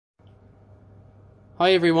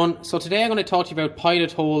Hi everyone, so today I'm going to talk to you about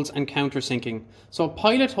pilot holes and countersinking. So a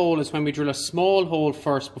pilot hole is when we drill a small hole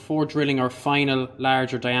first before drilling our final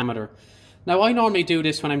larger diameter. Now I normally do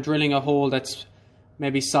this when I'm drilling a hole that's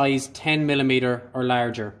maybe size 10mm or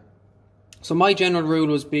larger. So my general rule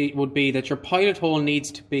would be that your pilot hole needs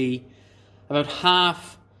to be about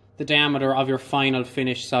half the diameter of your final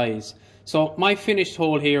finished size. So my finished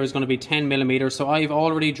hole here is going to be 10mm, so I've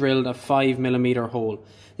already drilled a 5mm hole.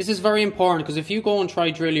 This is very important because if you go and try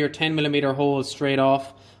drill your 10mm hole straight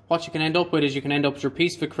off, what you can end up with is your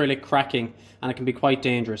piece of acrylic cracking, and it can be quite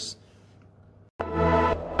dangerous.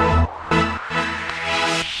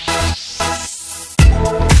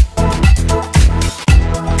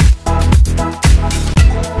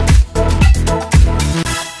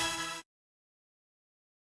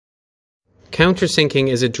 Countersinking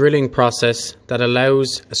is a drilling process that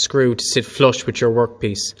allows a screw to sit flush with your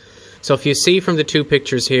workpiece. So if you see from the two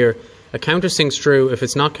pictures here, a countersink screw, if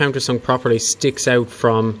it's not countersunk properly, sticks out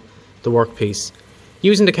from the workpiece.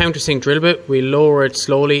 Using the countersink drill bit, we lower it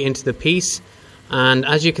slowly into the piece, and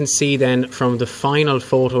as you can see then from the final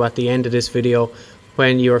photo at the end of this video,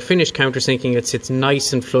 when you're finished countersinking, it sits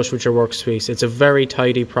nice and flush with your workpiece. It's a very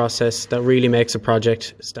tidy process that really makes a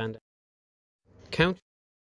project stand out.